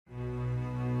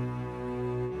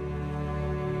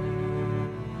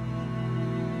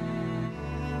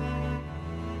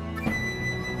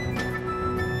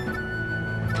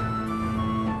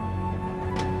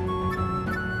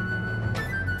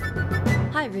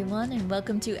everyone, and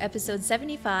welcome to episode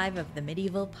 75 of the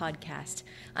Medieval Podcast.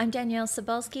 I'm Danièle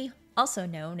Sobalski, also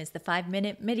known as the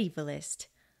 5-Minute Medievalist.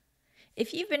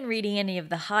 If you've been reading any of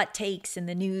the hot takes in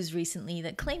the news recently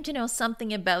that claim to know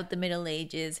something about the Middle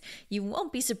Ages, you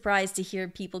won't be surprised to hear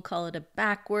people call it a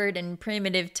backward and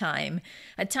primitive time,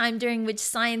 a time during which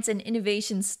science and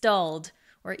innovation stalled,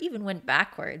 or even went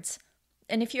backwards.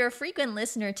 And if you're a frequent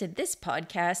listener to this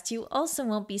podcast, you also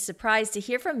won't be surprised to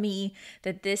hear from me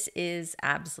that this is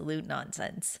absolute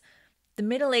nonsense. The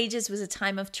Middle Ages was a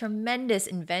time of tremendous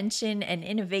invention and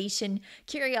innovation,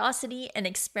 curiosity and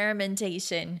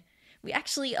experimentation. We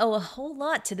actually owe a whole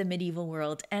lot to the medieval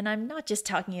world, and I'm not just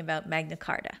talking about Magna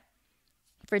Carta.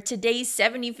 For today's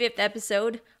 75th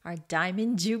episode, our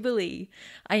Diamond Jubilee,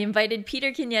 I invited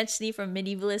Peter Konieczny from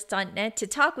medievalist.net to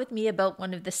talk with me about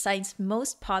one of the site's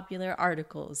most popular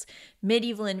articles,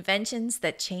 Medieval Inventions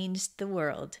That Changed the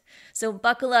World. So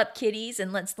buckle up, kiddies,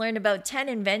 and let's learn about 10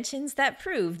 inventions that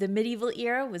prove the medieval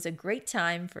era was a great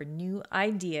time for new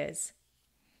ideas.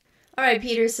 All right,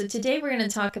 Peter, so today we're going to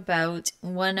talk about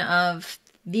one of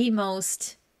the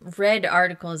most read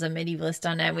articles on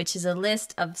medievalist.net, which is a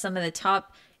list of some of the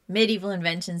top medieval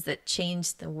inventions that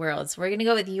changed the world. So we're going to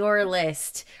go with your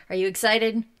list. Are you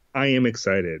excited? I am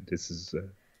excited. This is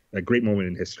a great moment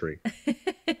in history.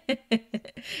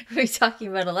 We're talking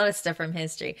about a lot of stuff from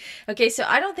history. Okay, so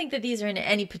I don't think that these are in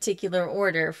any particular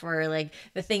order for like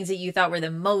the things that you thought were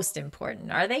the most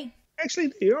important, are they?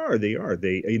 Actually, they are.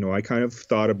 They, I kind of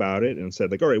thought about it and said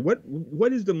like, all right,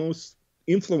 what is the most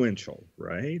influential,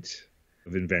 right,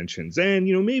 of inventions? And,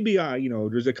 maybe,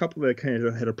 there's a couple that kind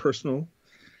of had a personal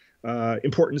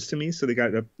importance to me. So they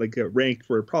got ranked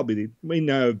where probably they may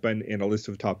not have been in a list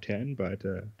of top 10, but,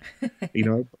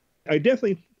 I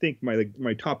definitely think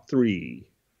my top 3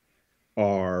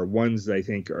 are ones that I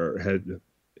think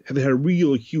have had a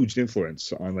real huge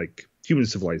influence on human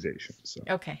civilization. So.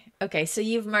 Okay. So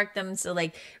you've marked them. So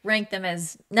rank them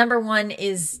as number 1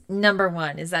 is number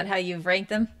 1. Is that how you've ranked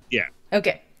them? Yeah.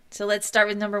 Okay. So let's start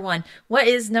with number 1. What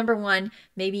is number 1,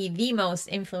 maybe the most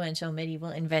influential medieval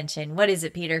invention? What is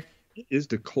it, Peter? It is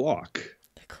the clock.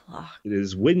 The clock. It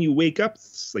is when you wake up,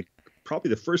 it's probably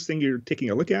the first thing you're taking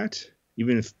a look at,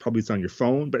 even if probably it's on your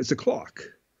phone, but it's a clock.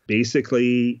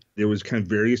 Basically, there was kind of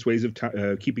various ways of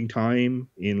keeping time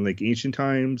in ancient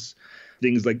times,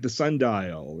 things like the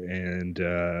sundial and,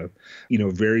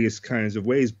 various kinds of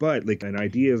ways. But an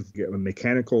idea of a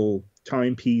mechanical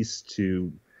timepiece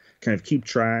to kind of keep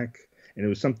track. And it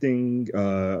was something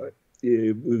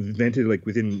invented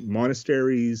within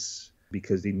monasteries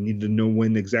because they needed to know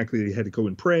when exactly they had to go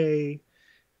and pray.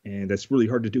 And that's really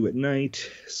hard to do at night.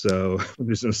 So when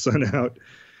there's no sun out.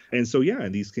 And so,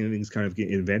 these kind of things kind of get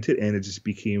invented and it just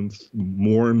became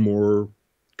more and more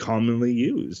commonly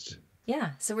used.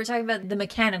 Yeah, so we're talking about the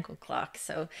mechanical clock,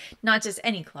 so not just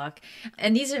any clock.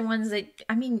 And these are ones that,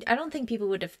 I don't think people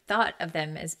would have thought of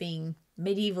them as being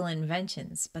medieval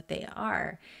inventions, but they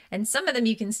are. And some of them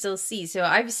you can still see. So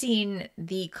I've seen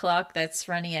the clock that's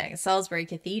running at Salisbury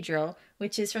Cathedral,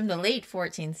 which is from the late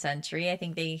 14th century. I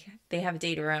think they have a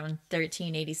date around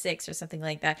 1386 or something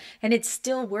like that. And it's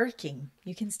still working.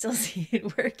 You can still see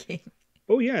it working.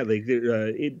 Oh yeah,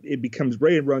 it becomes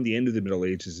right around the end of the Middle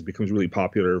Ages. It becomes really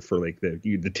popular for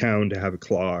the town to have a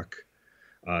clock.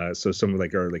 So some of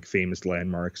our famous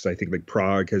landmarks. I think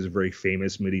Prague has a very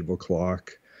famous medieval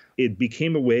clock. It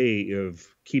became a way of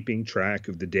keeping track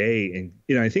of the day,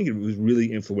 and I think it was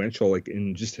really influential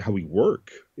in just how we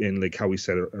work and how we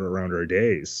set around our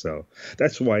days. So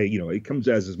that's why it comes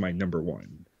as my number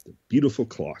 1, the beautiful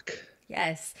clock.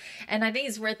 Yes. And I think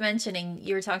it's worth mentioning,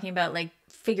 you were talking about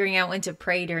figuring out when to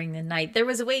pray during the night. There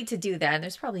was a way to do that. And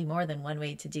there's probably more than one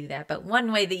way to do that. But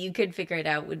one way that you could figure it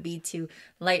out would be to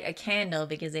light a candle,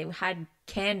 because they had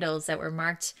candles that were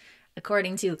marked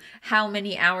according to how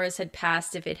many hours had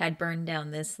passed if it had burned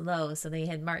down this low. So they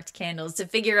had marked candles to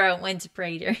figure out when to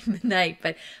pray during the night.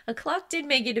 But a clock did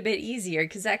make it a bit easier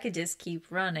because that could just keep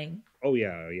running. Oh,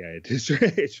 yeah,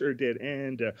 it sure did.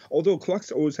 And although clocks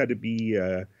always had to be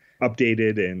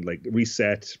updated and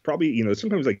reset, probably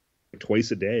sometimes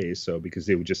twice a day, so because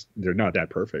they're not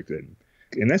that perfect, and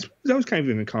that was kind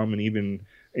of common even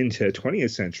into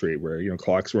 20th century where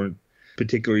clocks weren't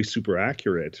particularly super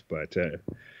accurate, but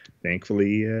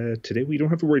thankfully today we don't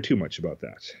have to worry too much about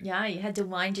that. Yeah, you had to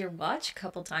wind your watch a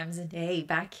couple times a day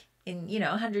back in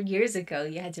 100 years ago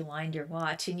you had to wind your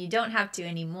watch, and you don't have to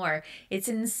anymore. It's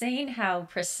insane how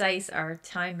precise our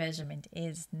time measurement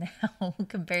is now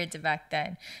compared to back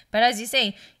then. But as you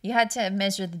say, you had to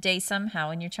measure the day somehow,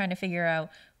 and you're trying to figure out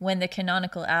when the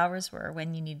canonical hours were,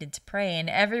 when you needed to pray, and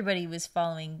everybody was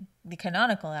following the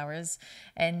canonical hours.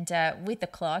 And with the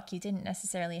clock, you didn't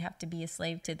necessarily have to be a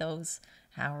slave to those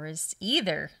hours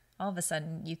either. All of a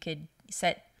sudden you could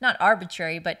set not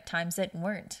arbitrary, but times that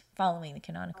weren't following the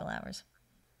canonical hours.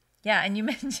 Yeah, and you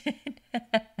mentioned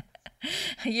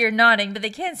you're nodding, but they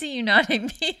can't see you nodding,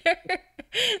 Peter.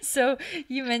 So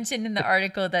you mentioned in the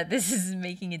article that this is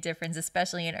making a difference,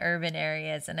 especially in urban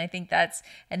areas. And I think that's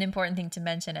an important thing to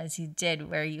mention, as you did,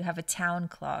 where you have a town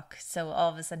clock. So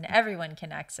all of a sudden everyone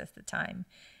can access the time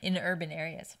in urban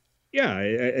areas. Yeah,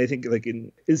 I think like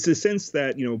it's the sense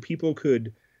that, people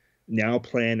could now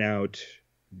plan out,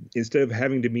 instead of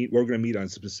having to meet, we're going to meet on a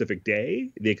specific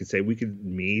day, they could say we could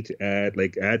meet at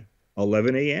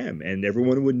 11 a.m. and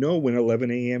everyone would know when 11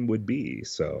 a.m. would be.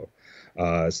 So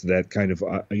that kind of,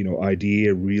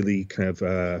 idea really kind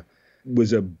of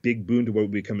was a big boon to what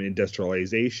would become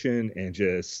industrialization and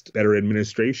just better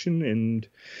administration and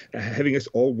having us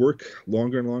all work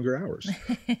longer and longer hours.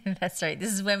 That's right.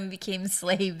 This is when we became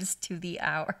slaves to the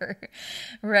hour.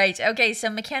 Right. Okay. So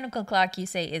mechanical clock, you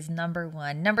say, is number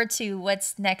one. Number two,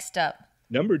 what's next up?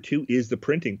 Number two is the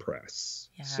printing press.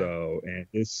 Yeah. So, and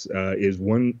this is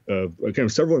one of kind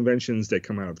of several inventions that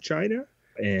come out of China.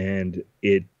 And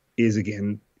it is,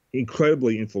 again,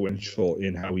 incredibly influential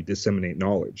in how we disseminate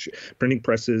knowledge. Printing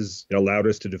presses allowed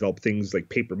us to develop things like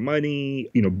paper money,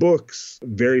 books,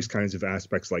 various kinds of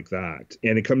aspects like that.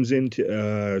 And it comes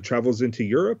into travels into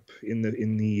Europe in the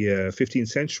 15th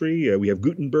century. We have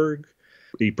Gutenberg.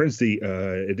 He prints the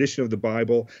edition of the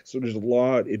Bible. So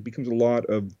it becomes a lot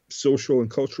of social and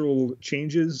cultural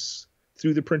changes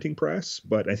through the printing press.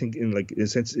 But I think in a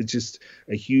sense, it's just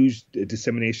a huge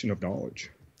dissemination of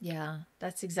knowledge. Yeah,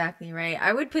 that's exactly right.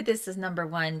 I would put this as number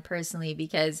one personally,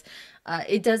 because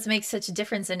it does make such a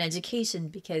difference in education,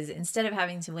 because instead of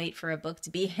having to wait for a book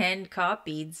to be hand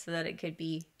copied so that it could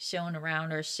be shown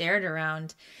around or shared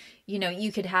around,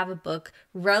 you could have a book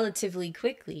relatively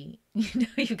quickly.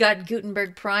 You've got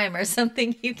Gutenberg Prime or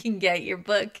something, you can get your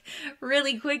book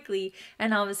really quickly.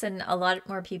 And all of a sudden, a lot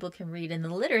more people can read, and the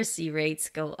literacy rates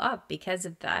go up because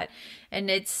of that.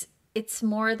 And it's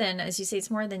more than, as you say, it's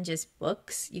more than just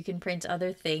books. You can print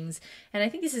other things. And I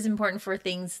think this is important for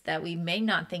things that we may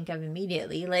not think of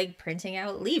immediately, like printing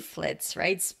out leaflets,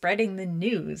 right? Spreading the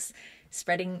news,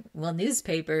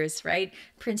 newspapers, right?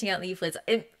 Printing out leaflets.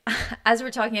 As we're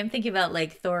talking, I'm thinking about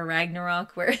Thor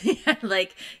Ragnarok, where he had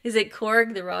is it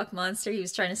Korg, the rock monster? He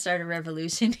was trying to start a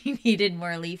revolution. He needed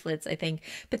more leaflets, I think.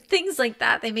 But things like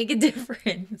that, they make a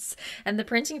difference. And the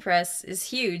printing press is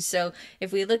huge. So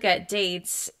if we look at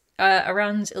dates,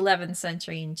 around 11th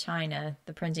century in China,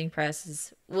 the printing press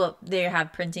is, they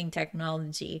have printing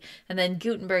technology. And then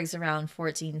Gutenberg's around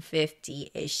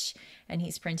 1450-ish, and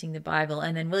he's printing the Bible.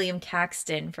 And then William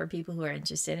Caxton, for people who are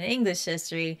interested in English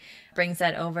history, brings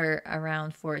that over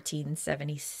around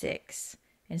 1476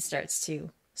 and starts to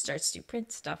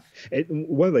print stuff. And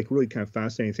one of really kind of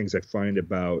fascinating things I find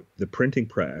about the printing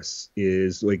press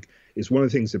is one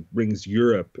of the things that brings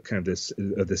Europe kind of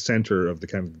the center of the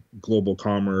kind of global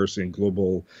commerce and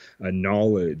global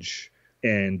knowledge.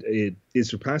 And it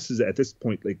surpasses, at this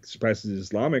point, surpasses the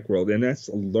Islamic world. And that's,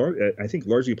 I think,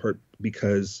 largely part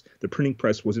because the printing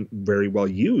press wasn't very well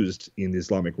used in the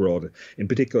Islamic world. In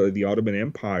particular, the Ottoman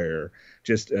Empire,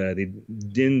 they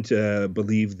didn't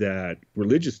believe that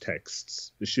religious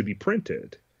texts should be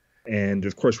printed. And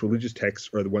of course, religious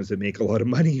texts are the ones that make a lot of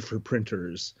money for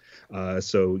printers.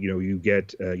 So, you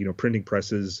get, printing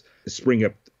presses spring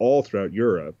up all throughout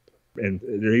Europe. And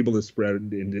they're able to spread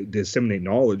and disseminate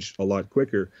knowledge a lot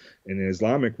quicker. In the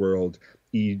Islamic world,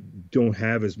 you don't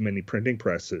have as many printing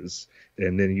presses.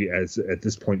 And then at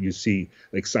this point, you see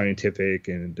scientific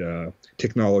and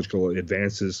technological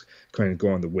advances kind of go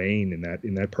on the wane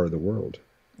in that part of the world.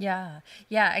 Yeah,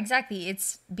 exactly.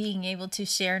 It's being able to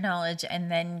share knowledge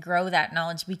and then grow that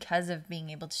knowledge because of being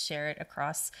able to share it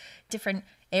across different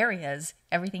areas.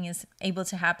 Everything is able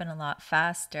to happen a lot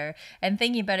faster. And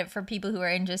thinking about it for people who are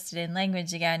interested in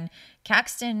language again,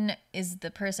 Caxton is the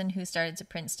person who started to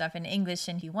print stuff in English,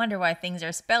 and you wonder why things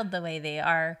are spelled the way they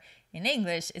are in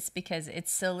English. It's because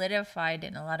it's solidified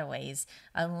in a lot of ways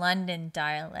a London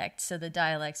dialect. So the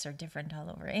dialects are different all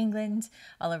over England,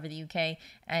 all over the UK,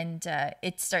 and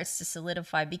it starts to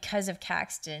solidify because of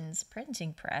Caxton's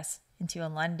printing press into a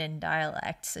London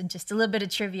dialect. So just a little bit of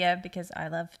trivia, because I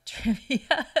love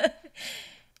trivia.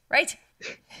 Right?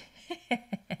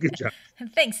 Good job.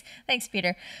 Thanks,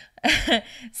 Peter.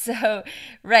 So,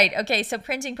 right. Okay. So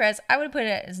printing press, I would put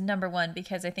it as number one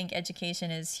because I think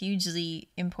education is hugely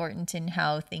important in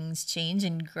how things change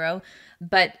and grow.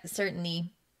 But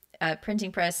certainly,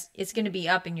 printing press is going to be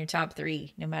up in your top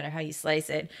three, no matter how you slice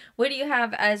it. What do you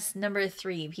have as number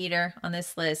three, Peter, on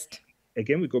this list?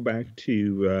 Again, we go back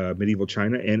to medieval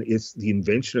China, and it's the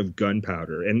invention of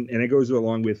gunpowder, and it goes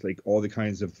along with like all the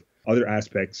kinds of other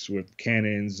aspects with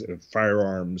cannons,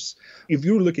 firearms. If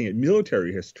you're looking at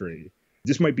military history,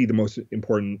 this might be the most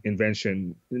important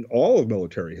invention in all of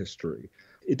military history.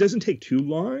 It doesn't take too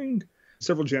long,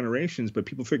 several generations, but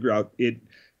people figure out it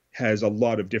has a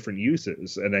lot of different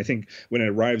uses. And I think when it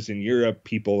arrives in Europe,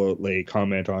 people like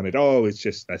comment on it. Oh, it's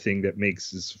just a thing that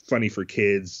makes is funny for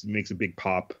kids, makes a big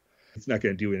pop. It's not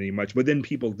going to do any much. But then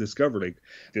people discover like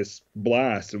this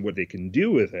blast and what they can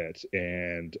do with it.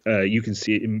 And you can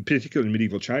see, in particular in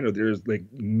medieval China, there's like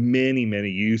many,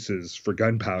 many uses for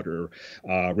gunpowder,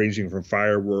 ranging from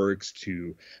fireworks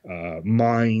to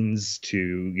mines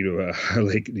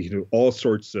to, all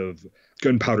sorts of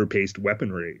gunpowder-based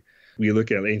weaponry. We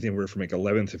look at anything from like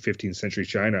 11th to 15th century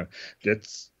China,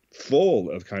 that's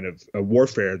full of kind of a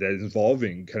warfare that is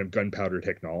involving kind of gunpowder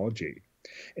technology.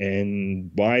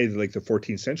 And by like the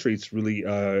 14th century, it's really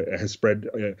has spread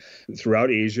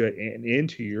throughout Asia and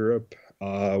into Europe,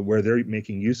 where they're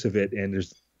making use of it. And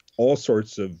there's all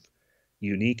sorts of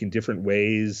unique and different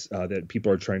ways that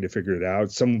people are trying to figure it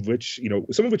out. Some of which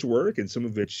work, and some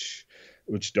of which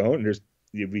don't. And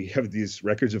we have these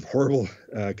records of horrible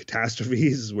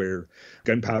catastrophes where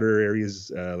gunpowder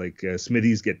areas like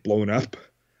smithies get blown up.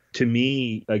 To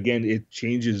me, again, it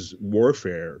changes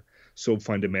warfare so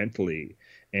fundamentally.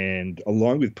 And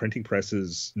along with printing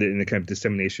presses and the kind of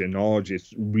dissemination of knowledge, it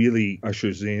really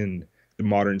ushers in the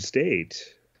modern state.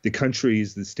 The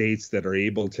countries, the states that are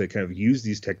able to kind of use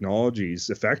these technologies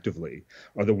effectively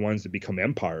are the ones that become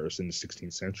empires in the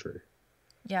 16th century.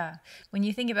 Yeah. When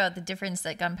you think about the difference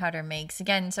that gunpowder makes,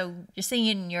 again, so you're seeing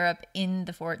it in Europe in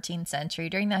the 14th century.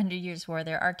 During the 100 Years' War,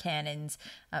 there are cannons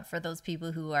for those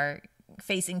people who are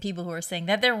facing people who are saying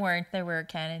that there were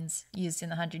cannons used in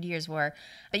the 100 Years' War.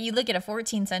 But you look at a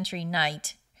 14th century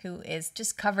knight who is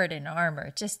just covered in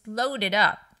armor, just loaded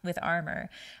up with armor.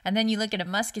 And then you look at a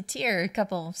musketeer a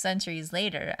couple centuries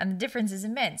later, and the difference is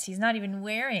immense. He's not even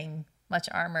wearing much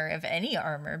armor, if any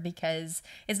armor, because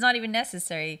it's not even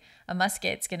necessary. A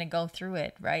musket's going to go through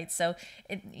it, right? So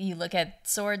you look at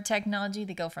sword technology,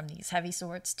 they go from these heavy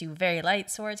swords to very light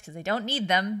swords because they don't need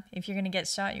them. If you're going to get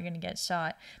shot, you're going to get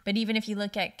shot. But even if you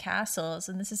look at castles,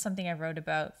 and this is something I wrote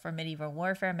about for Medieval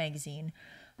Warfare magazine,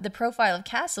 the profile of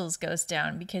castles goes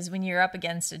down because when you're up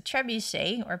against a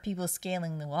trebuchet or people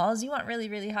scaling the walls, you want really,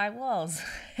 really high walls.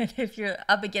 And if you're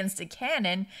up against a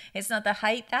cannon, it's not the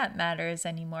height that matters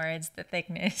anymore. It's the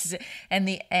thickness and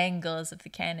the angles of the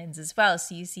cannons as well.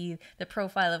 So you see the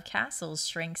profile of castles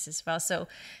shrinks as well. So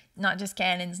not just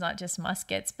cannons, not just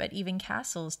muskets, but even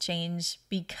castles change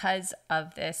because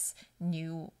of this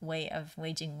new way of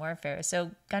waging warfare.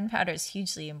 So gunpowder is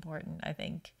hugely important, I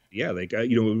think. Yeah, like,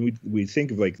 when we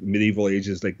think of like medieval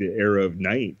ages, like the era of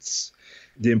knights,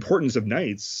 the importance of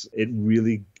knights, it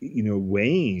really,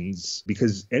 wanes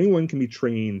because anyone can be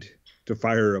trained to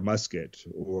fire a musket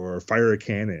or fire a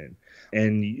cannon.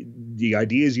 And the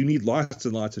idea is you need lots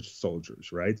and lots of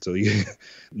soldiers, right? So,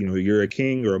 you're a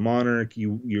king or a monarch.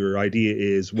 Your idea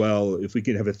is, well, if we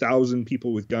can have 1,000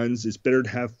 people with guns, it's better to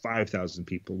have 5,000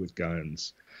 people with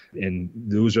guns. And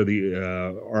those are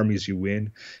the armies you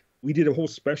win. We did a whole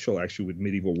special actually with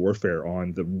medieval warfare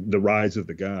on the rise of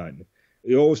the gun.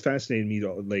 It always fascinated me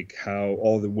like how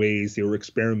all the ways they were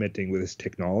experimenting with this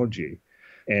technology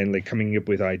and like coming up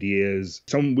with ideas,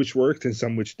 some which worked and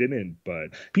some which didn't.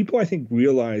 But people, I think,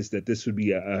 realized that this would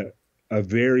be a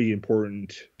very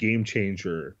important game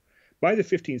changer by the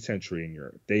 15th century in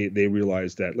Europe. They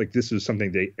realized that like this was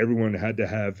something everyone had to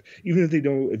have, even if they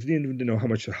didn't even know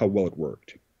how well it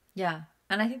worked. Yeah.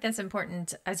 And I think that's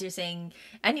important. As you're saying,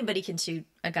 anybody can shoot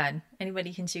a gun.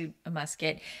 Anybody can shoot a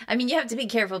musket. I mean, you have to be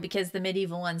careful because the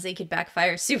medieval ones, they could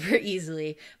backfire super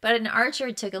easily. But an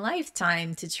archer took a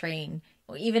lifetime to train.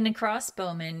 Even a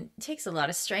crossbowman takes a lot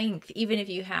of strength. Even if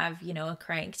you have, a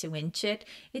crank to winch it,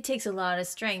 it takes a lot of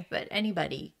strength. But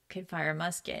anybody could fire a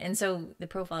musket. And so the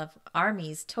profile of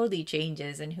armies totally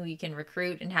changes and who you can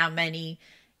recruit and how many.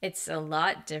 It's a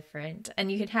lot different.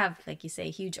 And you can have, like you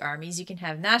say, huge armies. You can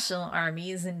have national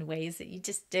armies in ways that you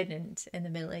just didn't in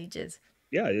the Middle Ages.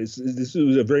 Yeah, this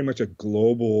was very much a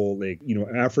global, like,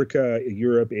 Africa,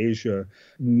 Europe, Asia,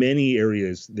 many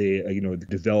areas, they,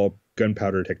 develop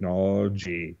gunpowder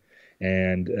technology.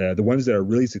 And the ones that are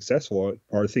really successful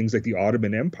are things like the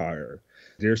Ottoman Empire.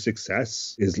 Their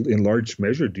success is in large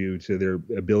measure due to their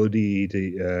ability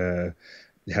to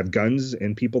have guns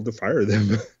and people to fire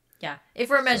them. Yeah, if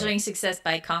we're measuring success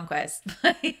by conquest,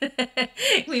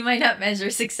 we might not measure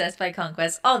success by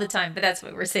conquest all the time, but that's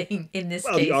what we're saying in this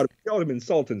case. The Ottoman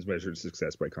Sultans measured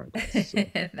success by conquest. So.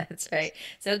 That's right.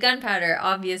 So gunpowder,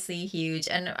 obviously huge.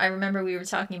 And I remember we were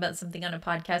talking about something on a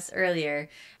podcast earlier.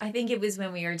 I think it was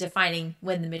when we were defining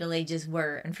when the Middle Ages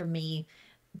were. And for me,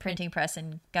 printing press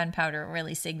and gunpowder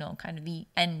really signal kind of the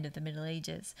end of the Middle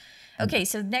Ages. Okay,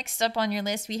 so next up on your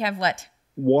list, we have what?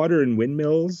 Water and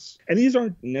windmills. And these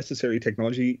aren't necessarily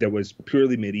technology that was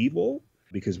purely medieval,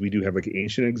 because we do have like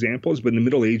ancient examples. But in the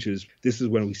Middle Ages, this is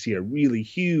when we see a really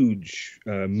huge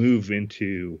move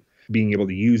into being able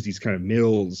to use these kind of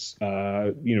mills,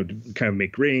 to kind of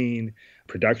make grain,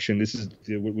 production. This is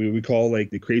what we call like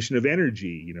the creation of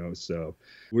energy, So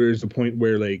where's the point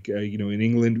where in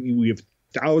England, we have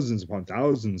thousands upon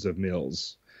thousands of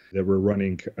mills that were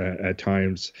running at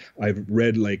times. I've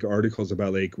read articles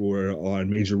about where on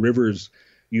major rivers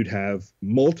you'd have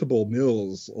multiple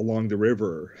mills along the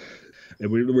river,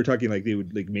 and we're talking they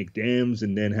would make dams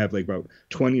and then have about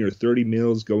 20 or 30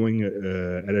 mills going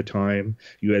at a time.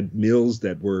 You had mills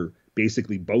that were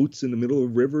basically boats in the middle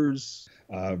of rivers.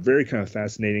 Very kind of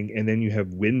fascinating. And then you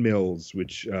have windmills,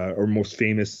 which are most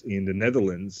famous in the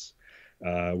Netherlands,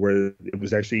 where it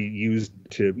was actually used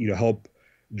to help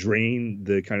drain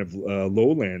the kind of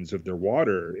lowlands of their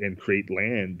water and create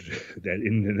land that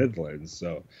in the Netherlands.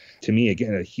 So to me,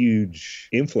 again, a huge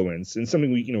influence, and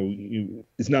something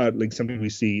it's not something we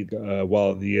see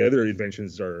while the other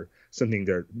inventions are something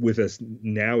that are with us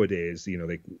nowadays,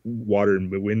 water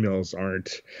and windmills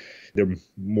aren't, they're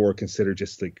more considered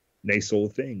just nice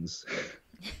old things.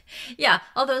 Yeah,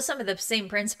 although some of the same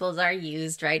principles are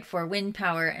used, right, for wind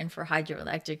power and for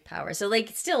hydroelectric power. So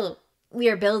still we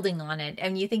are building on it.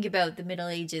 And you think about the Middle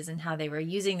Ages and how they were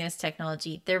using this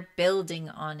technology, they're building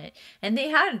on it. And they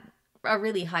had a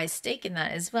really high stake in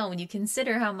that as well. When you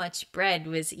consider how much bread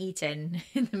was eaten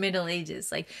in the Middle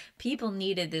Ages, people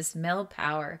needed this mill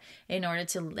power in order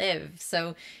to live.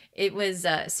 So it was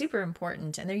super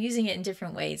important, and they're using it in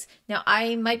different ways. Now,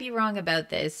 I might be wrong about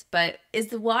this, but is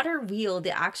the water wheel,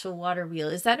 the actual water wheel,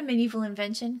 is that a medieval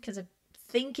invention? Because I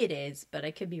think it is, but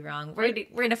I could be wrong. We're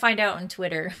going to find out on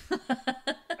Twitter.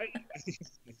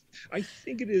 I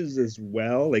think it is as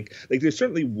well. There's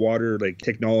certainly water,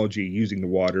 technology using the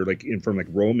water, from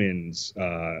Romans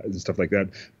and stuff like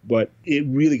that. But it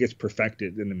really gets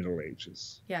perfected in the Middle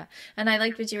Ages. Yeah, and I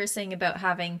liked what you were saying about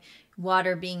having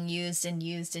water being used and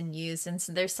used and used. And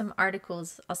so there's some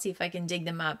articles, I'll see if I can dig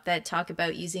them up, that talk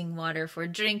about using water for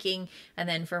drinking, and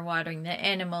then for watering the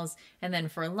animals, and then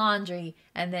for laundry,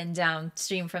 and then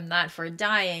downstream from that for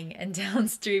dyeing, and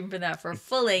downstream from that for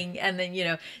fulling, and then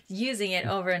using it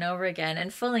over and over again.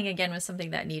 And fulling again was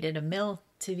something that needed a mill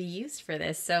to be used for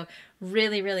this. So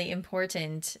really, really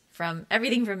important, from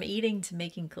everything from eating to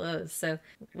making clothes. So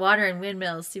water and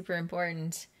windmills, super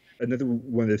important. Another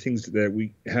one of the things that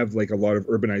we have a lot of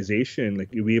urbanization,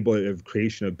 you'll be able to have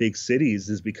creation of big cities,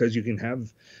 is because you can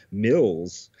have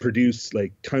mills produce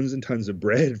tons and tons of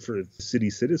bread for city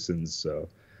citizens. So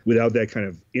without that kind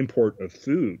of import of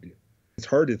food, it's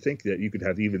hard to think that you could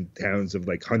have even towns of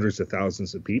hundreds of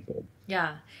thousands of people.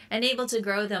 Yeah. And able to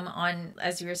grow them on,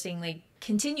 as you were saying,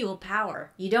 continual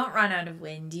power. You don't run out of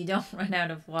wind. You don't run out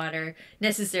of water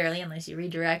necessarily, unless you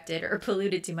redirect it or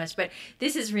pollute it too much. But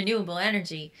this is renewable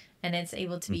energy, and it's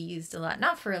able to be used a lot,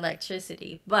 not for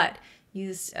electricity, but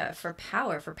used for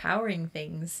power, for powering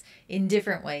things in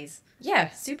different ways. Yeah,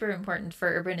 super important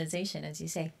for urbanization, as you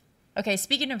say. Okay,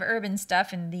 speaking of urban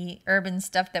stuff and the urban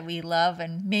stuff that we love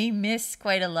and may miss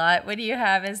quite a lot, what do you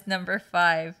have as number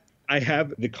 5? I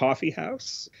have the coffee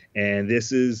house, and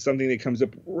this is something that comes up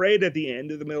right at the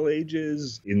end of the Middle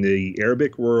Ages in the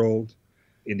Arabic world,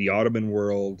 in the Ottoman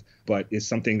world, but is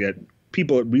something that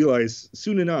people realize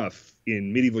soon enough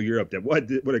in medieval Europe that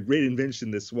what a great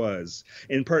invention this was.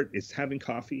 In part, it's having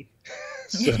coffee,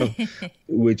 so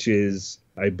which is,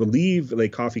 I believe,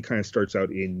 coffee kind of starts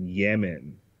out in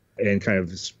Yemen and kind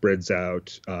of spreads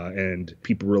out, and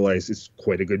people realize it's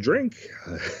quite a good drink.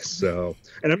 And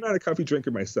I'm not a coffee drinker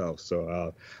myself,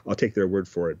 so I'll take their word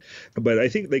for it. But I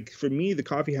think, for me, the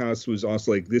coffee house was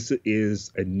also this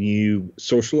is a new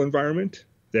social environment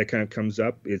that kind of comes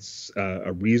up. It's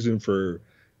a reason for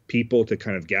people to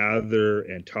kind of gather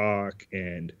and talk,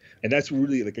 and that's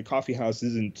really a coffee house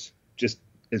isn't just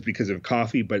as because of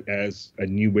coffee, but as a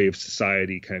new way of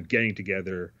society kind of getting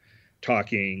together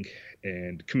talking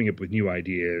and coming up with new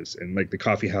ideas. And like the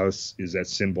coffee house is that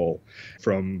symbol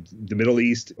from the Middle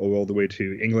East all the way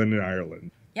to England and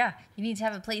Ireland. Yeah, you need to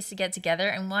have a place to get together,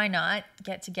 and why not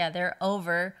get together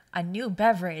over a new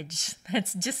beverage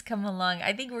that's just come along.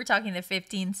 I think we're talking the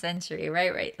 15th century,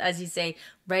 right? Right, as you say,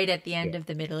 right at the end of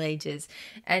the Middle Ages.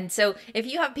 And so if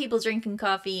you have people drinking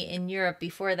coffee in Europe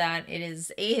before that, it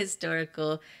is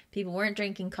ahistorical. People weren't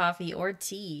drinking coffee or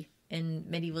tea in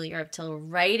medieval Europe till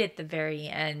right at the very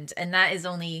end. And that is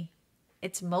only...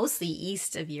 it's mostly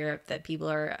east of Europe that people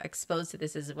are exposed to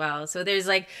this as well. So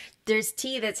there's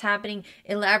tea that's happening,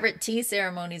 elaborate tea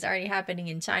ceremonies already happening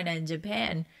in China and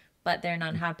Japan, but they're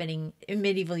not happening in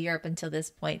medieval Europe until this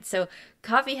point. So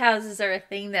coffee houses are a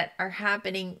thing that are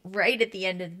happening right at the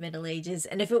end of the Middle Ages.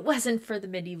 And if it wasn't for the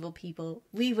medieval people,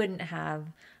 we wouldn't have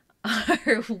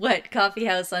our coffee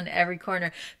house on every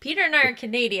corner. Peter and I are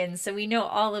Canadians, so we know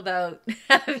all about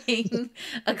having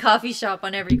a coffee shop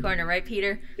on every corner, right,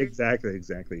 Peter? Exactly.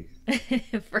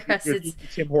 For us, it's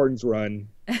Tim Hortons run,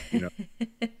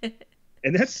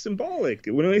 and that's symbolic.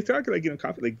 When I talk like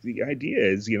coffee, like the idea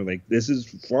is like this is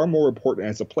far more important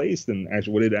as a place than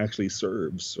actually what it actually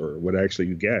serves or what actually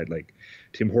you get. Like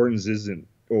Tim Hortons isn't,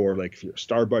 or like if you're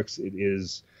Starbucks, it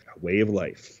is a way of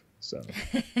life. So.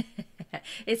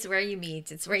 It's where you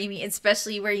meet. It's where you meet,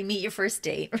 especially where you meet your first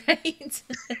date, right?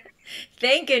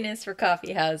 Thank goodness for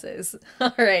coffee houses.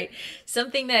 All right.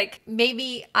 Something that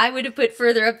maybe I would have put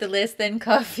further up the list than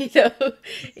coffee, though,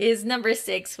 is number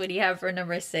 6. What do you have for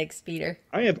number 6, Peter?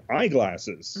 I have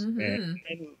eyeglasses. And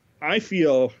I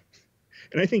feel,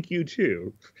 and I think you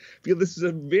too, feel this is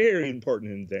a very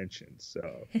important invention.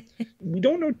 So we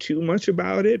don't know too much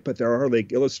about it, but there are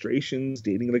like illustrations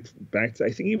dating like back to,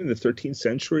 I think, even the 13th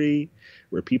century,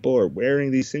 where people are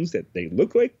wearing these things that they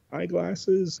look like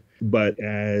eyeglasses, but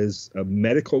as a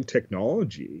medical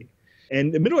technology.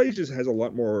 And the Middle Ages has a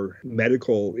lot more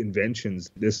medical inventions.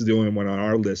 This is the only one on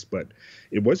our list, but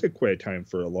it was quite a time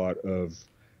for a lot of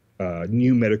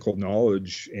new medical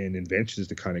knowledge and inventions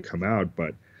to kind of come out.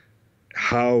 But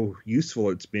how useful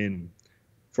it's been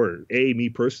for me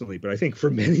personally, but I think for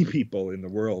many people in the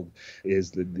world,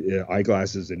 is the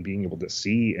eyeglasses and being able to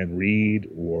see and read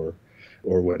or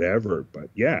whatever. But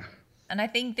yeah. And I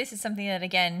think this is something that,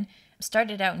 again,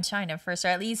 started out in China first, or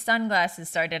at least sunglasses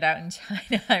started out in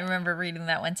China. I remember reading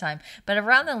that one time. But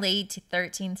around the late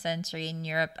 13th century in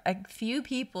Europe, a few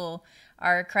people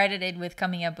are credited with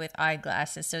coming up with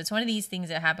eyeglasses. So it's one of these things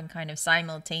that happen kind of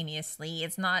simultaneously.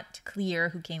 It's not clear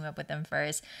who came up with them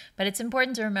first, but it's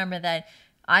important to remember that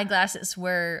eyeglasses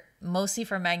were mostly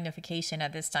for magnification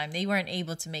at this time. They weren't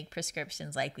able to make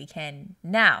prescriptions like we can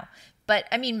now. But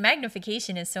I mean,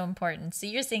 magnification is so important. So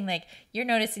you're saying, like, you're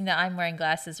noticing that I'm wearing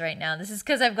glasses right now. This is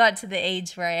because I've got to the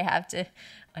age where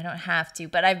I don't have to,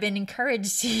 but I've been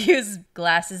encouraged to use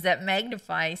glasses that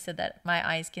magnify so that my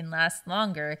eyes can last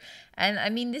longer. And I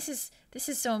mean, this is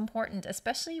so important,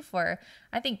 especially for,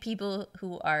 I think, people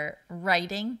who are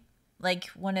writing. Like,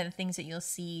 one of the things that you'll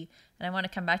see, and I want to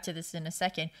come back to this in a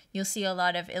second, you'll see a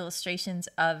lot of illustrations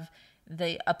of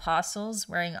the apostles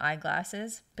wearing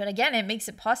eyeglasses. But again, it makes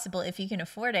it possible, if you can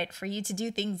afford it, for you to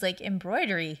do things like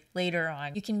embroidery later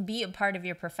on. You can be a part of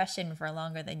your profession for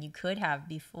longer than you could have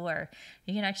before.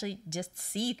 You can actually just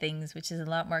see things, which is a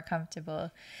lot more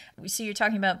comfortable. So you're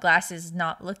talking about glasses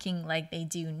not looking like they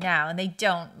do now, and they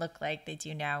don't look like they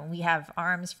do now. We have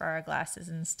arms for our glasses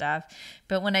and stuff.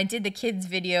 But when I did the kids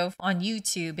video on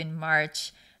YouTube in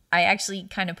March, I actually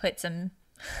kind of put some...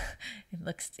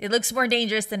 It looks more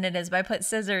dangerous than it is, but I put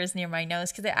scissors near my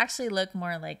nose because they actually look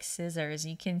more like scissors.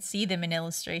 You can see them in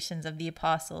illustrations of the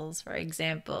apostles, for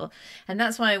example. And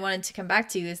that's what I wanted to come back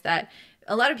to, is that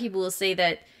a lot of people will say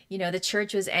that, the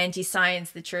church was anti-science,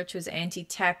 the church was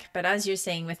anti-tech. But as you're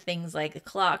saying, with things like the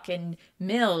clock and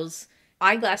mills,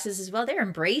 eyeglasses as well, they're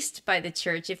embraced by the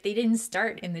church. If they didn't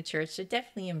start in the church, they're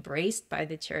definitely embraced by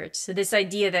the church. So this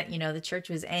idea that, the church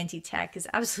was anti-tech is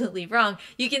absolutely wrong.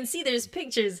 You can see there's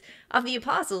pictures of the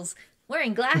apostles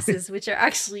wearing glasses, which are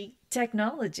actually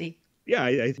technology. Yeah,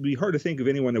 it'd be hard to think of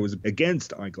anyone that was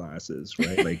against eyeglasses,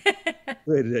 right? Like,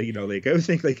 like I would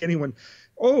think like anyone,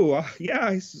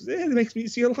 it makes me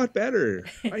see a lot better.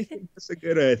 I think that's a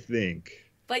good thing.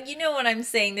 But you know what I'm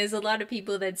saying? There's a lot of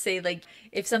people that say, like,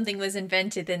 if something was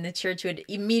invented, then the church would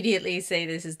immediately say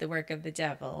this is the work of the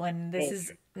devil. And this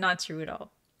is not true at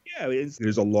all. Yeah,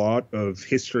 there's a lot of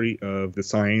history of the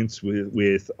science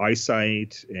with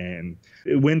eyesight. And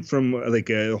it went from like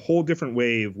a whole different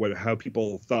way of how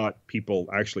people thought people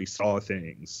actually saw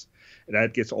things. And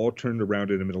that gets all turned around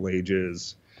in the Middle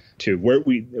Ages to where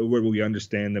we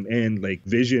understand them, and like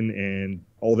vision and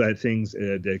all that things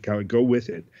that kind of go with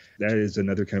it. That is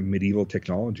another kind of medieval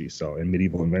technology, and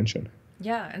medieval invention.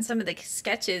 Yeah, and some of the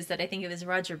sketches that I think it was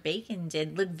Roger Bacon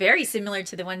did look very similar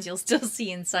to the ones you'll still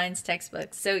see in science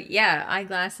textbooks. So yeah,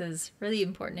 eyeglasses, really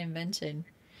important invention.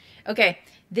 Okay,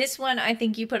 this one I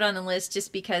think you put on the list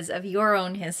just because of your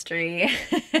own history.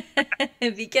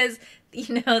 Because,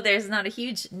 there's not a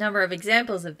huge number of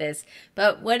examples of this.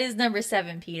 But what is number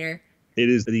 7, Peter? It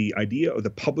is the idea of the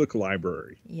public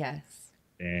library. Yes.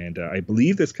 And I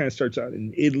believe this kind of starts out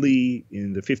in Italy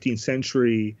in the 15th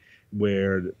century,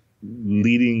 where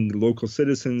leading local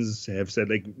citizens have said,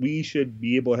 like, we should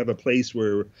be able to have a place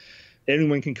where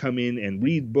anyone can come in and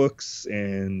read books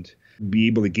and be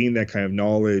able to gain that kind of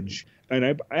knowledge. And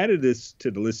I added this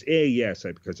to the list,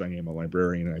 because I am a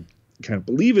librarian and I kind of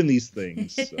believe in these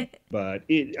things. But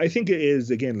I think it is,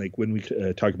 again, like when we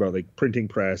talk about like printing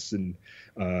press and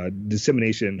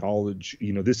dissemination of knowledge,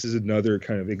 this is another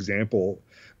kind of example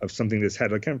of something that's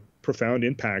had a kind of profound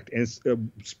impact and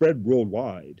spread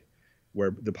worldwide,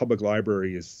 where the public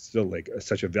library is still like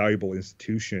such a valuable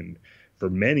institution for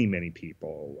many, many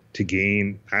people to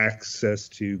gain access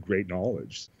to great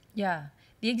knowledge. Yeah.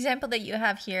 The example that you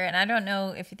have here, and I don't know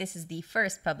if this is the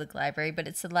first public library, but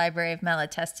it's the Library of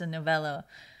Malatesta Novello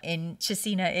in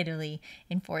Cesena, Italy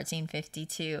in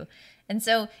 1452. And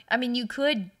so, you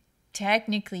could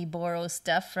technically borrow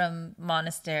stuff from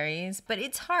monasteries, but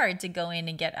it's hard to go in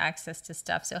and get access to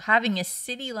stuff. So having a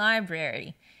city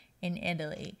library in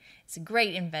Italy, it's a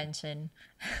great invention.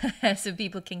 So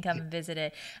people can come and visit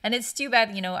it. And it's too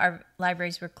bad, our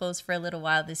libraries were closed for a little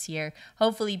while this year.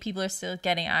 Hopefully people are still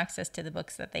getting access to the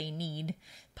books that they need.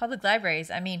 Public libraries,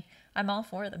 I'm all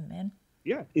for them, man.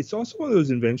 Yeah, it's also one of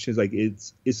those inventions, like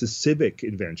it's a civic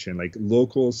invention, like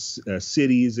local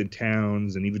cities and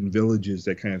towns and even villages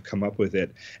that kind of come up with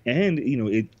it. And,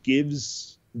 it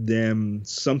gives them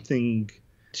something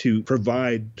to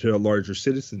provide to a larger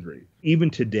citizenry. Even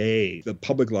today, the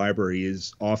public library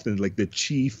is often like the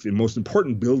chief and most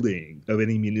important building of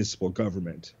any municipal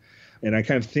government. And I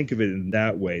kind of think of it in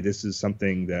that way. This is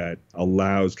something that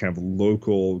allows kind of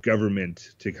local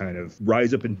government to kind of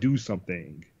rise up and do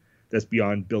something that's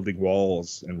beyond building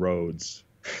walls and roads.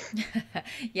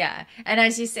 Yeah. And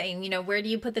as you're saying, where do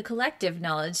you put the collective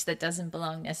knowledge that doesn't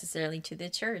belong necessarily to the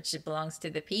church? It belongs to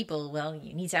the people. Well,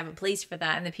 you need to have a place for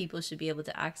that, and the people should be able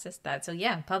to access that. So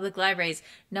yeah, public libraries,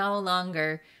 no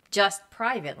longer just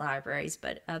private libraries,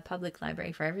 but a public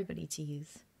library for everybody to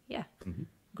use. Yeah. Mm-hmm.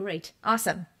 Great.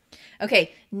 Awesome.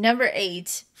 Okay. Number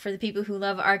 8, for the people who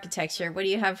love architecture, what do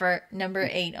you have for number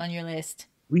 8 on your list?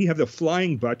 We have the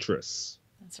flying buttress.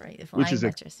 That's right. The flying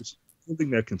buttress.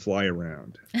 Something that can fly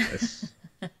around.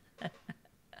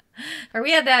 Are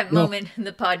we at that moment in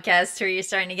the podcast where you're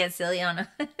starting to get silly on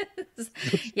us?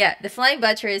 Yeah, the flying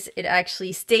buttress, it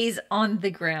actually stays on the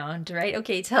ground, right?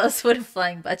 Okay, tell us what a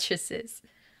flying buttress is.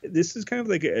 This is kind of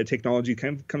like a technology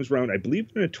kind of comes around, I believe,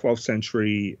 in the 12th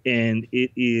century, and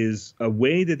it is a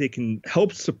way that they can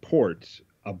help support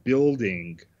a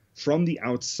building from the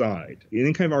outside. In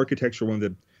any kind of architecture, one of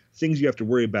the things you have to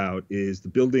worry about is the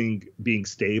building being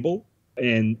stable.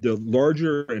 And the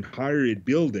larger and higher you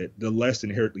build it, the less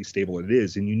inherently stable it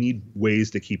is. And you need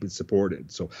ways to keep it supported.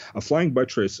 So a flying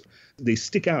buttress, they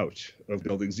stick out of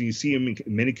buildings. And you see them in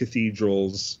many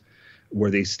cathedrals where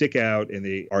they stick out, and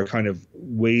they are kind of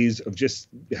ways of just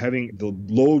having the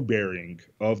load bearing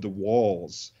of the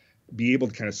walls be able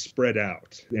to kind of spread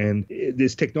out. And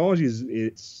this technology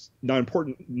it's not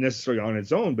important necessarily on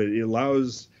its own, but it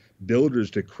allows builders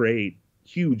to create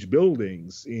huge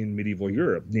buildings in medieval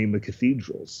Europe, namely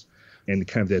cathedrals. And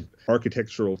kind of that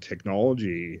architectural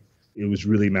technology, it was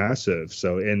really massive.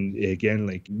 So, and again,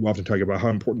 like we often talk about how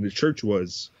important the church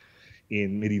was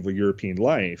in medieval European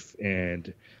life.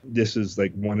 And this is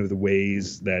like one of the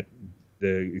ways that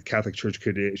the Catholic Church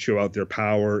could show out their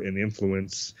power and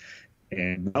influence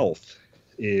and wealth,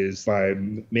 is by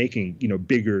making,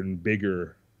 bigger and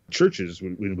bigger churches,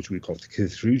 which we call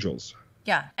cathedrals.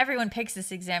 Yeah, everyone picks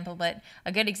this example, but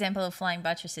a good example of flying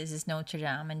buttresses is Notre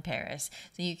Dame in Paris.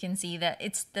 So you can see that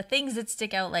it's the things that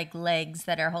stick out like legs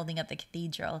that are holding up the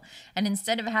cathedral. And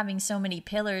instead of having so many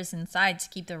pillars inside to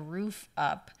keep the roof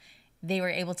up, they were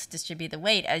able to distribute the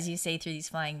weight, as you say, through these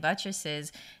flying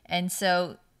buttresses. And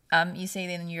so you say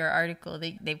that in your article,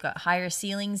 they've got higher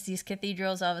ceilings, these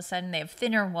cathedrals, all of a sudden. They have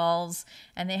thinner walls,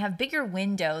 and they have bigger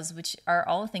windows, which are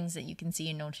all things that you can see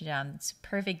in Notre Dame. It's a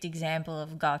perfect example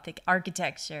of Gothic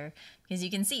architecture, because you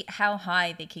can see how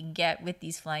high they can get with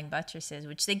these flying buttresses,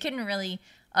 which they couldn't really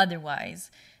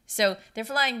otherwise. So they're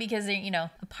flying because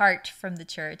they're, apart from the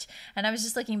church. And I was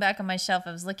just looking back on my shelf.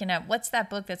 I was looking at what's that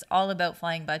book that's all about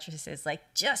flying buttresses,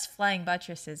 like just flying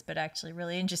buttresses, but actually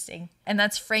really interesting. And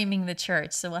that's Framing the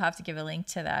Church. So we'll have to give a link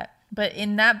to that. But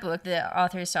in that book, the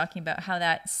author is talking about how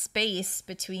that space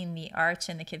between the arch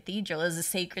and the cathedral is a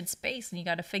sacred space. And you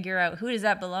got to figure out, who does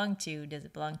that belong to? Does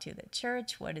it belong to the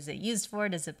church? What is it used for?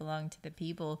 Does it belong to the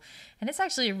people? And it's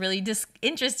actually a really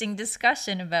interesting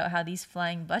discussion about how these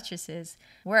flying buttresses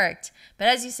worked. But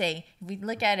as you say, if we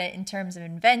look at it in terms of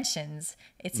inventions,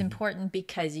 it's important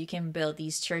because you can build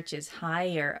these churches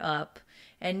higher up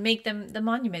and make them the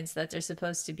monuments that they're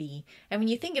supposed to be. And when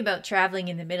you think about traveling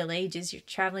in the Middle Ages, you're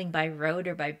traveling by road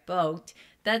or by boat.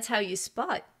 That's how you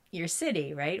spot your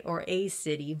city, right? Or a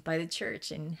city, by the church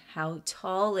and how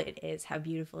tall it is, how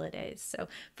beautiful it is. So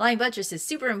flying buttress is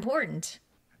super important.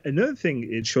 Another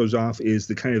thing it shows off is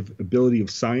the kind of ability of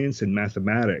science and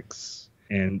mathematics.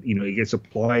 And, it gets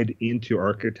applied into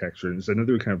architecture. And it's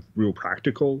another kind of real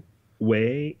practical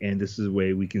way, and this is a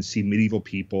way we can see medieval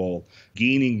people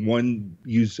gaining one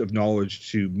use of knowledge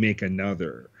to make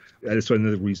another. That's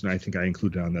another reason I think I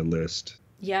included on that list.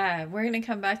 Yeah, we're going to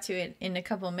come back to it in a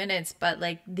couple minutes, but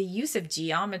like the use of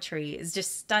geometry is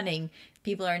just stunning.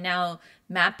 People are now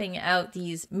mapping out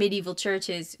these medieval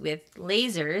churches with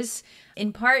lasers,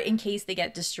 in part in case they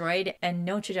get destroyed. And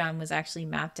Notre Dame was actually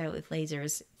mapped out with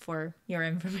lasers for your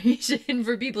information,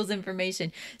 for people's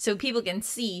information. So people can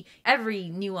see every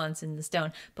nuance in the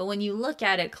stone. But when you look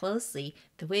at it closely,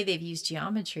 the way they've used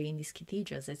geometry in these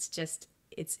cathedrals,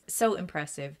 it's so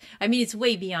impressive. I mean, it's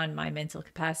way beyond my mental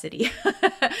capacity.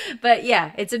 But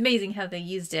yeah, it's amazing how they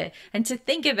used it. And to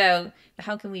think about,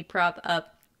 how can we prop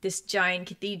up this giant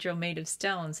cathedral made of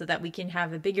stone so that we can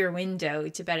have a bigger window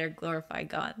to better glorify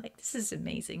God? Like, this is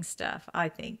amazing stuff, I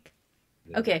think.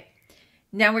 Yeah. Okay.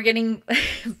 Now we're getting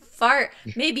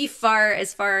maybe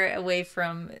as far away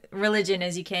from religion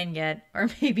as you can get, or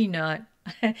maybe not.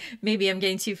 Maybe I'm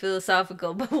getting too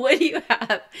philosophical, but what do you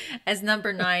have as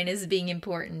number 9 as being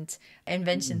important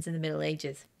inventions in the Middle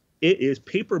Ages? It is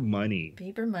paper money.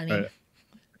 Paper money.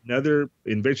 Another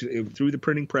invention through the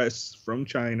printing press from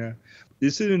China.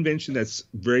 This is an invention that's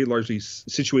very largely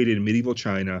situated in medieval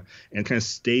China and kind of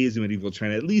stays in medieval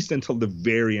China, at least until the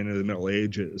very end of the Middle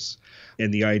Ages.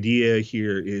 And the idea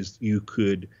here is you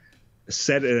could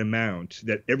set an amount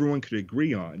that everyone could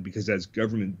agree on, because that's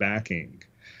government backing,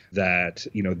 that,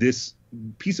 this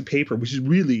piece of paper, which is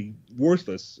really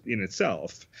worthless in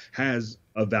itself, has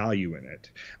a value in it.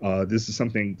 This is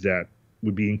something that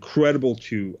would be incredible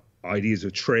to ideas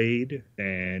of trade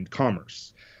and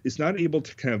commerce. It's not able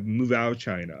to kind of move out of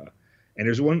China. And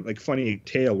there's one funny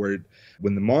tale where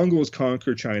when the Mongols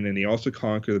conquered China and they also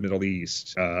conquered the Middle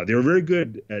East, they were very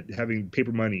good at having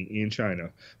paper money in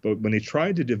China. But when they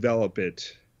tried to develop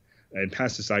it and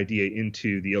pass this idea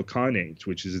into the Ilkhanate,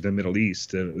 which is the Middle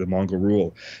East, the Mongol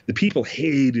rule, the people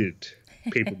hated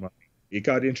paper money. It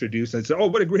got introduced and said, oh,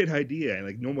 what a great idea.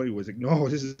 And nobody was like, no,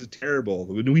 this is terrible.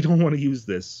 We don't want to use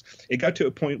this. It got to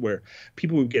a point where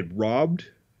people would get robbed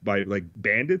by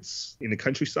bandits in the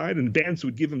countryside, and bandits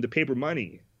would give them the paper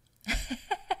money.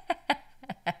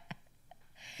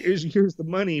 Here's the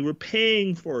money. We're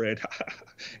paying for it.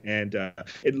 And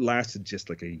it lasted just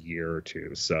a year or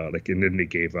two. So and then they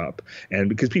gave up. And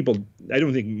because I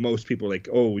don't think most people are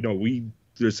oh,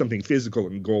 there's something physical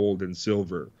in gold and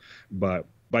silver. But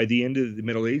by the end of the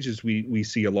Middle Ages, we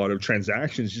see a lot of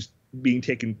transactions just being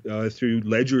taken through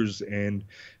ledgers and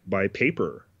by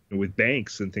paper with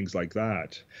banks and things like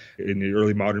that. In the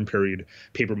early modern period,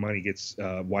 paper money gets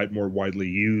more widely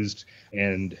used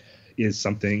and is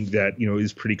something that,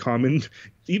 is pretty common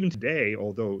even today,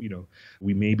 although,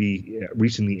 we may be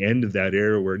reaching the end of that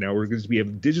era where now we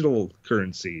have digital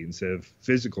currency instead of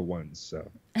physical ones.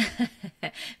 So.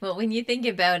 Well, when you think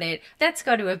about it, that's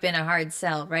got to have been a hard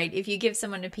sell, right? If you give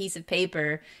someone a piece of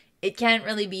paper, it can't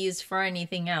really be used for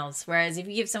anything else. Whereas if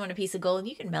you give someone a piece of gold,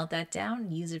 you can melt that down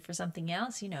and use it for something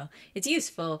else. It's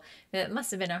useful. It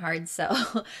must have been a hard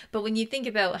sell. But when you think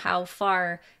about how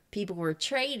far people were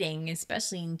trading,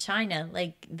 especially in China,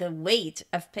 the weight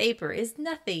of paper is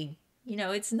nothing.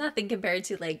 It's nothing compared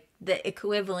to the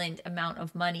equivalent amount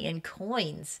of money in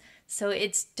coins. So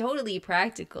it's totally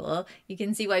practical. You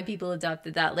can see why people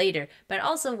adopted that later, but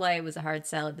also why it was a hard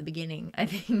sell at the beginning, I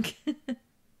think.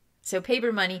 So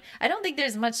paper money, I don't think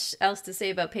there's much else to say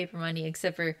about paper money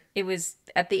except for it was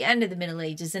at the end of the Middle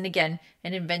Ages. And again,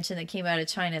 an invention that came out of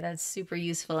China that's super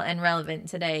useful and relevant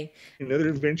today. Another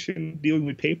invention dealing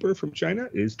with paper from China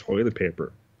is toilet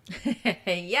paper.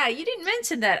 Yeah, you didn't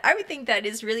mention that. I would think that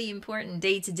is really important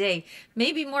day to day.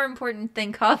 Maybe more important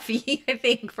than coffee, I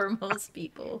think, for most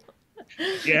people.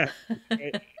 Yeah.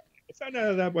 found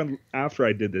out of that one after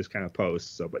I did this kind of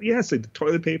post. So, but yes, like the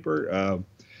toilet paper.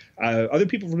 Other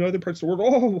people from other parts of the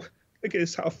world, oh, look at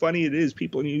this, how funny it is.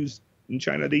 People in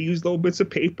China, they use little bits of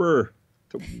paper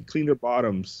to clean their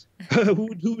bottoms.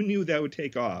 Who knew that would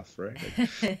take off,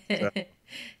 right?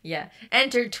 Yeah.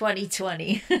 Enter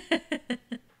 2020.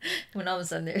 When all of a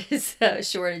sudden there is a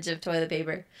shortage of toilet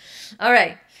paper. All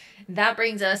right. That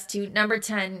brings us to number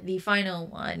 10, the final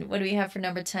one. What do we have for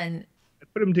number 10? I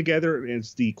put them together.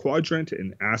 It's the quadrant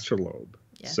and astrolabe.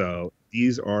 Yeah. So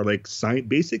these are like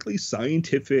basically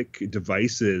scientific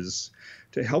devices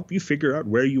to help you figure out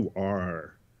where you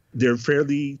are. They're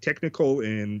fairly technical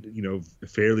and,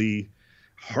 fairly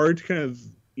hard to kind of,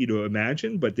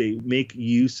 imagine, but they make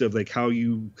use of like how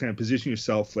you kind of position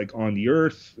yourself like on the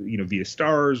earth, via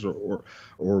stars or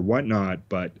whatnot.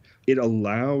 But it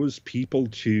allows people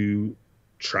to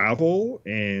travel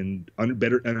and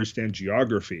better understand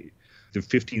geography. The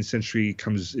 15th century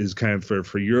is kind of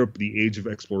for Europe, the age of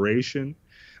exploration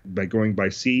by going by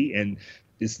sea. And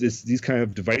these kind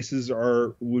of devices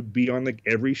would be on like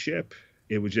every ship.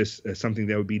 It was just something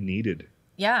that would be needed.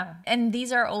 Yeah. And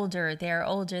these are older. They're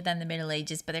older than the Middle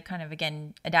Ages, but they're kind of,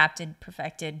 again, adapted,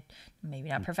 perfected, maybe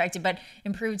not perfected, but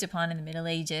improved upon in the Middle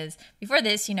Ages. Before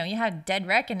this, you had Dead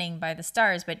Reckoning by the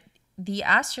stars, but the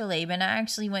astrolabe, and I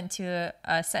actually went to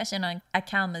a session at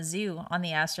Kalamazoo on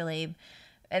the astrolabe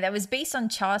that was based on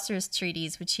Chaucer's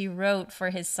treatise, which he wrote for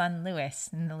his son Lewis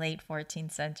in the late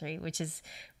 14th century, which is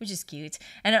cute.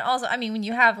 And it also, when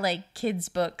you have like kids'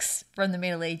 books from the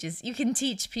Middle Ages, you can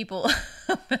teach people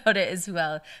about it as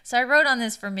well. So I wrote on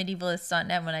this for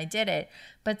medievalist.net when I did it,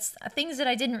 but things that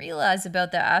I didn't realize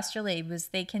about the astrolabe was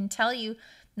they can tell you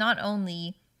not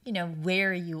only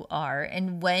where you are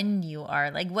and when you are,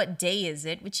 like what day is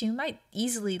it, which you might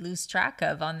easily lose track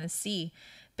of on the sea.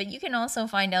 But you can also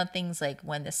find out things like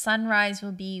when the sunrise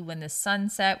will be, when the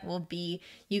sunset will be.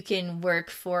 You can work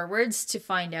forwards to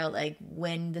find out like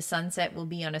when the sunset will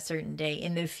be on a certain day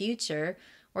in the future,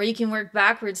 or you can work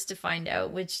backwards to find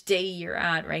out which day you're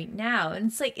at right now.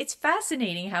 And it's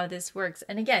fascinating how this works.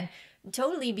 And again,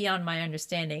 totally beyond my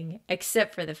understanding,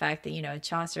 except for the fact that,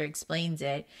 Chaucer explains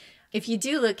it. If you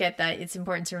do look at that, it's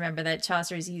important to remember that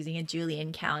Chaucer is using a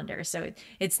Julian calendar. So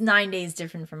it's 9 days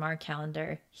different from our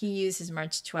calendar. He uses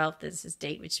March 12th as his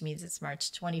date, which means it's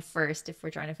March 21st if we're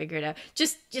trying to figure it out.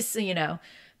 Just so you know.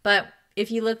 But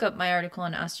if you look up my article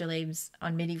on astrolabes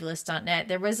on medievalist.net,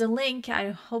 there was a link,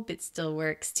 I hope it still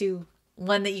works, to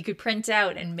one that you could print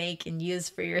out and make and use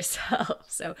for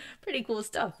yourself. So pretty cool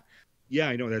stuff. Yeah,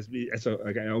 I know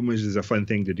almost is a fun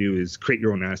thing to do, is create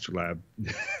your own astrolabe.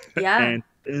 Yeah.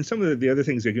 And some of the other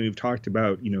things that we've talked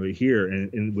about, here,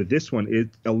 and with this one, it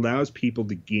allows people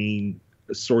to gain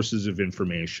sources of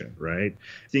information, right?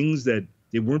 Things that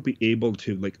they weren't be able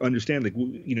to like understand, like,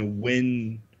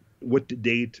 what the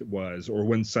date was or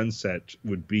when sunset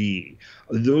would be.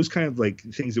 Those kind of like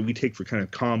things that we take for kind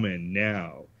of common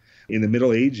now. In the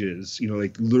Middle Ages,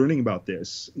 like learning about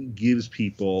this gives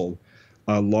people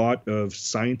a lot of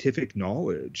scientific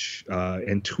knowledge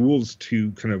and tools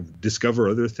to kind of discover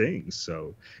other things.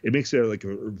 So it makes it like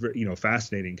a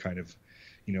fascinating kind of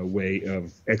way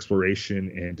of exploration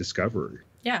and discovery.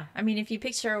 Yeah, if you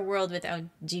picture a world without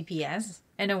GPS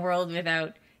and a world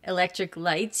without electric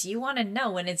lights, you want to know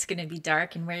when it's going to be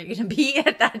dark and where you're going to be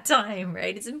at that time,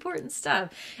 right? It's important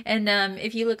stuff. And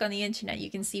if you look on the internet, you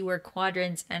can see where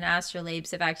quadrants and astrolabes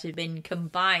have actually been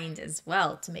combined as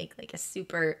well to make like a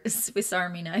super Swiss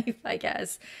Army knife, I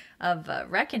guess, of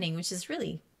reckoning, which is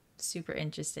really super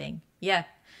interesting. Yeah.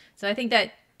 So I think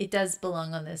that it does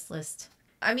belong on this list.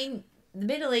 The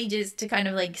Middle Ages, to kind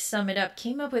of like sum it up,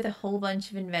 came up with a whole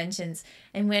bunch of inventions.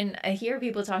 And when I hear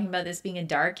people talking about this being a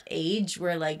dark age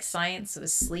where like science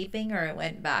was sleeping or it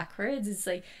went backwards, it's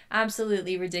like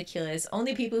absolutely ridiculous.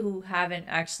 Only people who haven't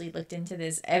actually looked into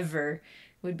this ever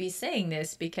would be saying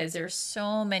this, because there are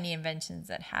so many inventions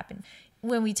that happen.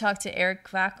 When we talked to Eric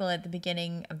Quackle at the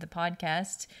beginning of the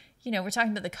podcast, we're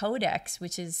talking about the codex,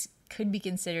 which could be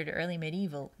considered early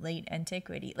medieval, late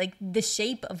antiquity. Like the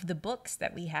shape of the books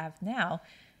that we have now,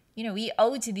 we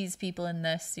owe to these people in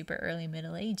the super early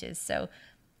Middle Ages. So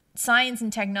science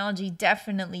and technology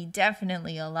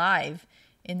definitely alive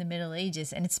in the Middle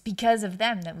Ages. And it's because of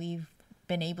them that we've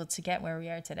been able to get where we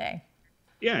are today.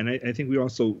 Yeah, and I think we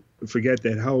also forget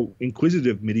that how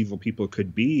inquisitive medieval people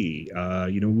could be.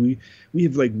 We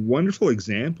have like wonderful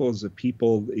examples of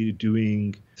people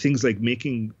doing things like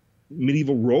making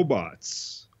medieval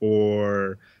robots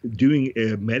or doing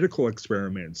medical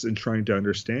experiments and trying to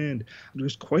understand.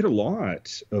 There's quite a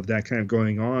lot of that kind of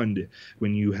going on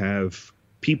when you have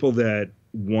people that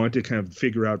want to kind of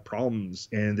figure out problems,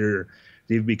 and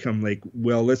they've become like,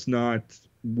 well, let's not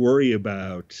worry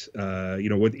about,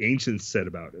 what the ancients said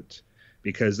about it.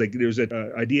 Because like there's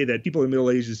an idea that people in the Middle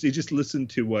Ages, they just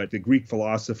listened to what the Greek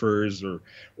philosophers or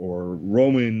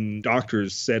Roman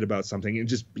doctors said about something and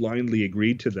just blindly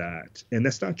agreed to that. And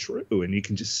that's not true. And you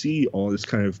can just see all this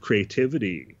kind of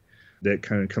creativity that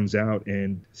kind of comes out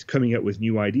and coming out with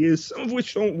new ideas, some of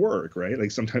which don't work, right?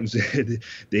 Like sometimes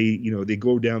they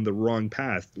go down the wrong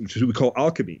path, which is what we call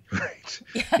alchemy, right?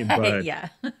 But yeah.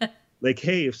 like,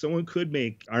 hey, if someone could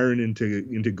make iron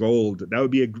into gold, that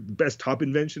would be a best top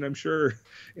invention, I'm sure,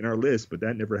 in our list. But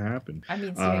that never happened. I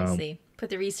mean, seriously, put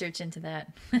the research into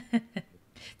that.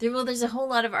 There's a whole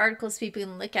lot of articles people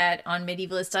can look at on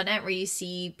medievalist.net where you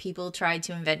see people try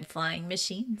to invent flying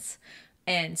machines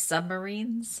and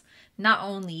submarines. Not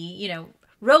only,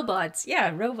 robots,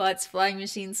 flying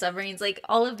machines, submarines, like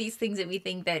all of these things that we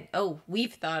think that,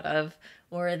 we've thought of,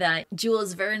 or that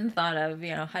Jules Verne thought of,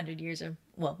 100 years or,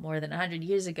 more than 100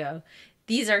 years ago.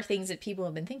 These are things that people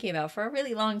have been thinking about for a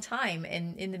really long time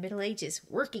and in the Middle Ages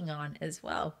working on as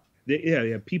well.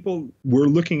 Yeah. People were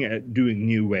looking at doing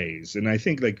new ways. And I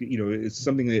think it's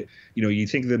something that, you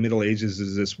think of the Middle Ages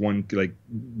as this one like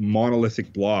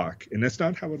monolithic block, and that's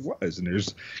not how it was. And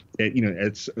there's,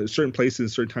 at certain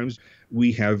places, certain times,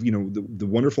 we have, the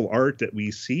wonderful art that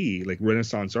we see, like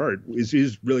Renaissance art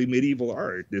is really medieval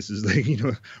art. This is like,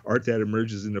 art that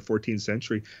emerges in the 14th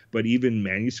century, but even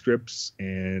manuscripts,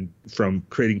 and from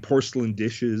creating porcelain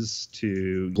dishes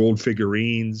to gold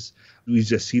figurines, we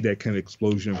just see that kind of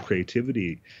explosion of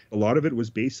creativity. A lot of it was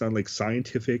based on like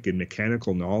scientific and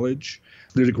mechanical knowledge.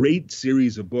 There's a great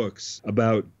series of books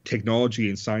about technology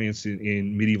and science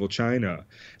in medieval China,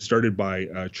 started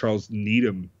by Charles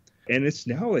Needham. And it's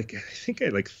now I think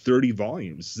at 30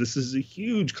 volumes. This is a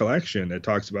huge collection that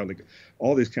talks about like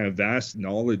all this kind of vast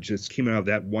knowledge that's came out of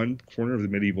that one corner of the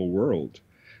medieval world.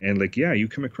 And you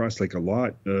come across like a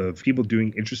lot of people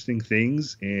doing interesting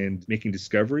things and making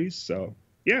discoveries. So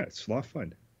yeah, it's a lot of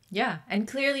fun. Yeah, and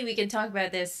clearly we can talk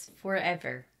about this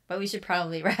forever, but we should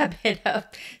probably wrap it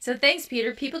up. So thanks,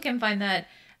 Peter. People can find that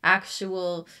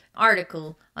actual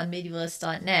article on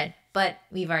medievalist.net, but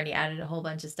we've already added a whole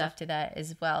bunch of stuff to that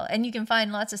as well. And you can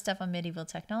find lots of stuff on medieval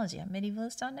technology on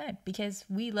medievalist.net because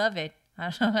we love it.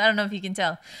 I don't know if you can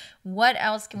tell. What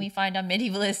else can we find on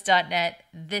medievalist.net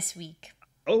this week?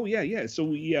 Oh, yeah. So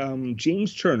we,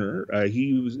 James Turner,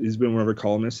 he's been one of our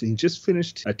columnists, and he just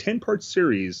finished a 10-part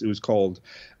series. It was called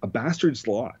A Bastard's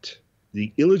Lot,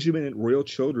 The Illegitimate Royal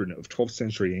Children of 12th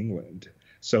Century England.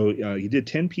 So he did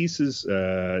 10 pieces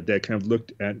that kind of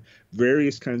looked at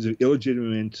various kinds of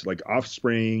illegitimate like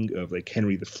offspring of like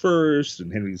Henry I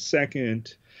and Henry II,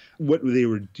 what they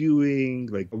were doing,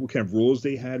 like what kind of roles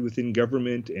they had within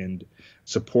government and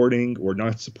supporting or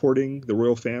not supporting the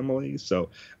royal family. So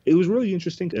it was really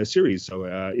interesting series. So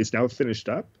it's now finished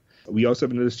up. We also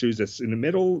have another series that's in the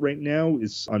middle right now.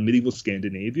 It's on medieval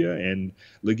Scandinavia and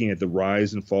looking at the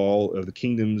rise and fall of the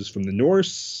kingdoms from the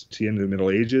Norse to the end of the Middle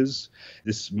Ages.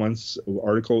 This month's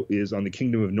article is on the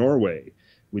Kingdom of Norway,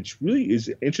 which really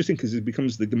is interesting because it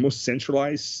becomes like the most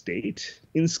centralized state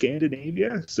in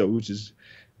Scandinavia. So, which is,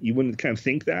 you wouldn't kind of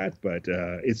think that, but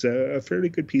it's a fairly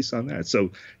good piece on that. So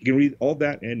you can read all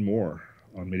that and more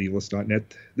on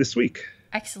medievalist.net this week.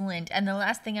 Excellent. And the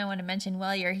last thing I want to mention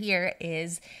while you're here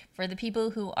is for the people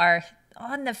who are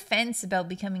on the fence about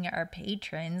becoming our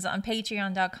patrons on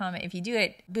patreon.com. If you do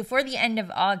it before the end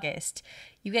of August,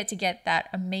 you get to get that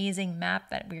amazing map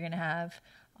that we're going to have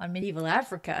on medieval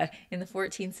Africa in the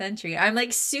 14th century. I'm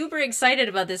like super excited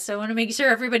about this. So I want to make sure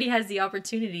everybody has the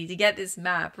opportunity to get this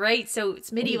map, right? So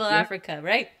it's medieval Africa,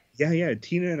 right? Yeah.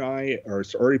 Tina and I are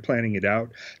already planning it out.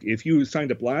 If you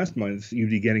signed up last month, you'd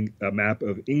be getting a map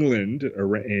of England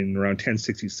in around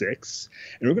 1066,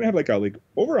 and we're gonna have like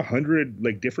over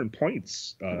 100 different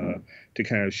points to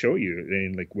kind of show you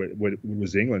in what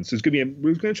was England. So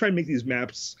we're gonna try and make these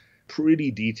maps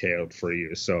pretty detailed for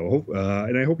you. So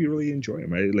and I hope you really enjoy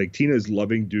them. Tina is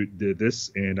loving this,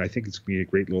 and I think it's gonna be a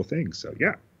great little thing. So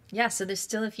yeah. So there's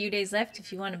still a few days left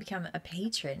if you want to become a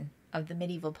patron of the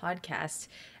Medieval Podcast.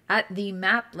 At the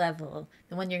map level,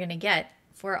 the one you're going to get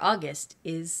for August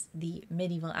is the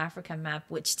Medieval Africa map,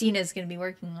 which Tina is going to be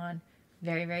working on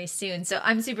very, very soon. So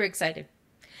I'm super excited.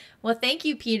 Well, thank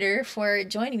you, Peter, for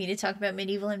joining me to talk about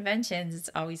medieval inventions. It's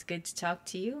always good to talk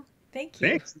to you. Thank you.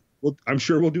 Thanks. Well, I'm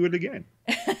sure we'll do it again.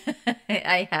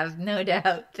 I have no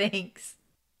doubt. Thanks.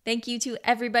 Thank you to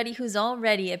everybody who's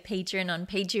already a patron on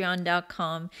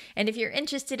patreon.com. And if you're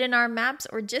interested in our maps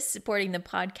or just supporting the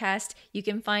podcast, you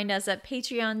can find us at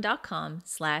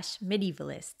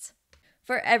patreon.com/medievalists.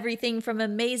 For everything from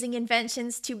amazing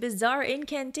inventions to bizarre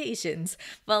incantations,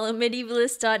 follow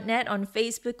medievalist.net on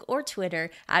Facebook or Twitter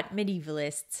at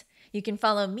medievalists. You can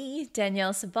follow me,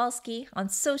 Danièle Sobalski, on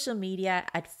social media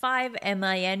at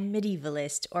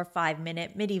 5MIN-Medievalist or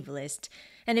 5-Minute Medievalist.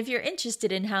 And if you're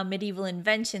interested in how medieval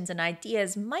inventions and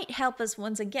ideas might help us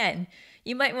once again,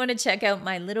 you might want to check out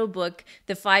my little book,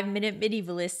 The 5-Minute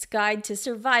Medievalist's Guide to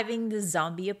Surviving the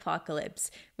Zombie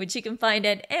Apocalypse, which you can find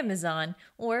at Amazon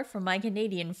or, for my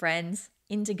Canadian friends,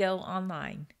 Indigo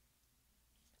Online.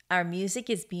 Our music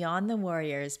is Beyond the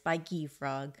Warriors by Guy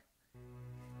Frog.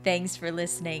 Thanks for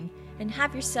listening, and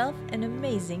have yourself an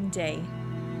amazing day.